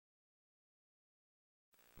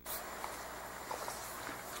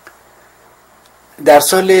در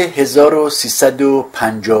سال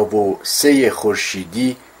 1353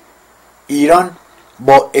 خورشیدی ایران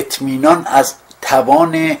با اطمینان از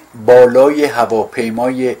توان بالای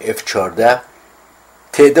هواپیمای F14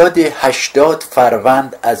 تعداد 80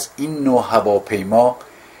 فروند از این نوع هواپیما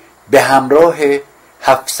به همراه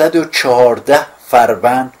 714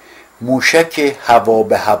 فروند موشک هوا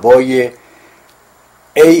به هوای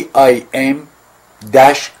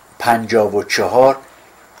AIM-54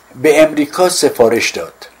 به امریکا سفارش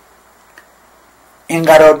داد. این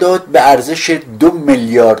قرارداد به ارزش 2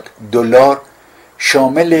 میلیارد دلار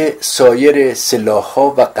شامل سایر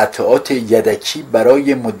سلاح‌ها و قطعات یدکی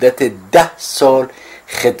برای مدت 10 سال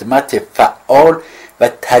خدمت فعال و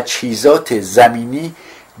تجهیزات زمینی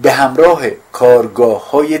به همراه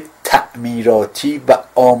کارگاه‌های تعمیراتی و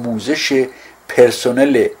آموزش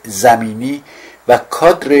پرسنل زمینی و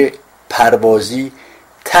کادر پروازی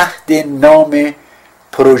تحت نام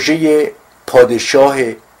پروژه پادشاه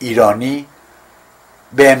ایرانی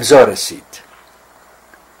به امضا رسید.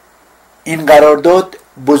 این قرارداد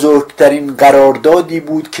بزرگترین قراردادی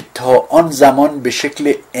بود که تا آن زمان به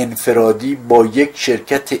شکل انفرادی با یک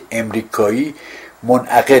شرکت امریکایی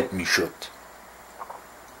منعقد میشد.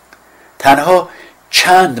 تنها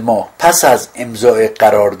چند ماه پس از امضای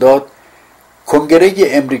قرارداد کنگره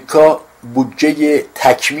امریکا بودجه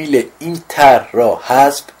تکمیل این طرح را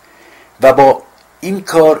حذف و با این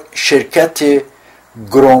کار شرکت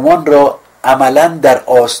گرومان را عملاً در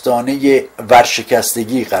آستانه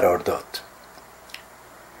ورشکستگی قرار داد.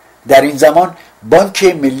 در این زمان بانک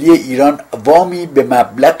ملی ایران وامی به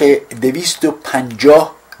مبلغ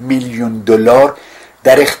 250 میلیون دلار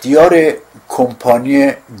در اختیار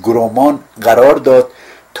کمپانی گرومان قرار داد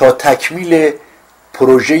تا تکمیل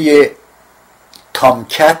پروژه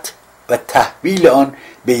تامکت و تحویل آن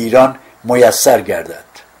به ایران میسر گردد.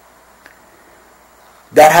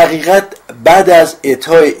 در حقیقت بعد از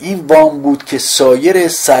اعطای این وام بود که سایر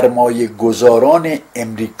سرمایه گذاران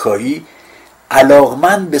امریکایی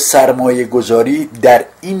علاقمند به سرمایه گذاری در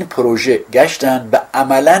این پروژه گشتند و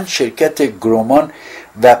عملاً شرکت گرومان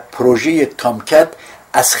و پروژه تامکت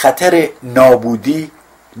از خطر نابودی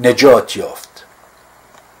نجات یافت.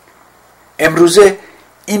 امروزه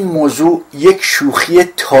این موضوع یک شوخی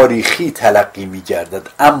تاریخی تلقی می گردد،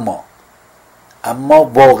 اما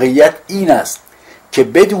واقعیت این است که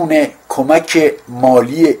بدون کمک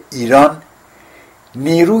مالی ایران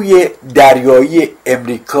نیروی دریایی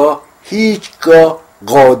امریکا هیچگاه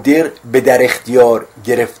قادر به در اختیار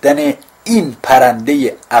گرفتن این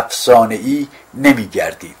پرنده افسانه‌ای نمی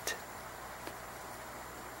گردید.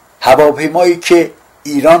 هواپیمایی که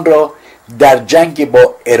ایران را در جنگ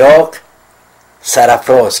با عراق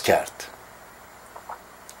سرافراز کرد.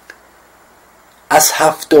 از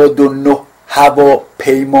 79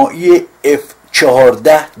 هواپیمایی F14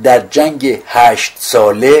 در جنگ 8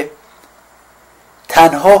 ساله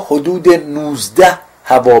تنها حدود 19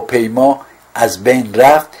 هواپیما از بین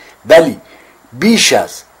رفت، ولی بیش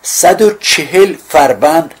از 140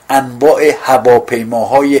 فروند انواع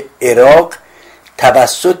هواپیماهای عراق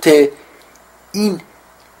توسط این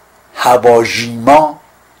هواژیما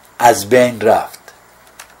از بین رفت.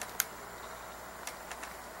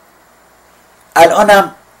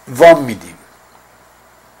 الانم وام میدیم.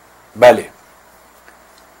 بله،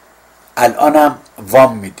 الانم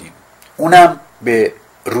وام میدیم، اونم به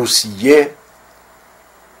روسیه،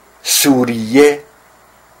 سوریه،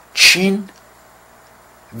 چین،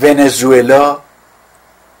 ونزوئلا،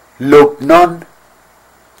 لبنان،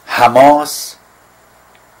 حماس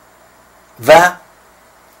و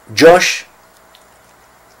جاش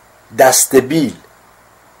دستبیل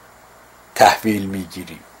تحویل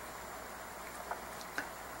میگیریم.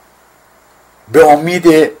 به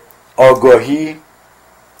امید آگاهی،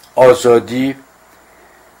 آزادی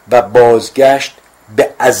و بازگشت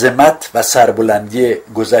به عظمت و سربلندی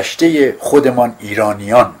گذشته خودمان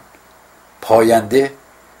ایرانیان. پاینده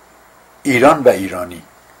ایران و ایرانی.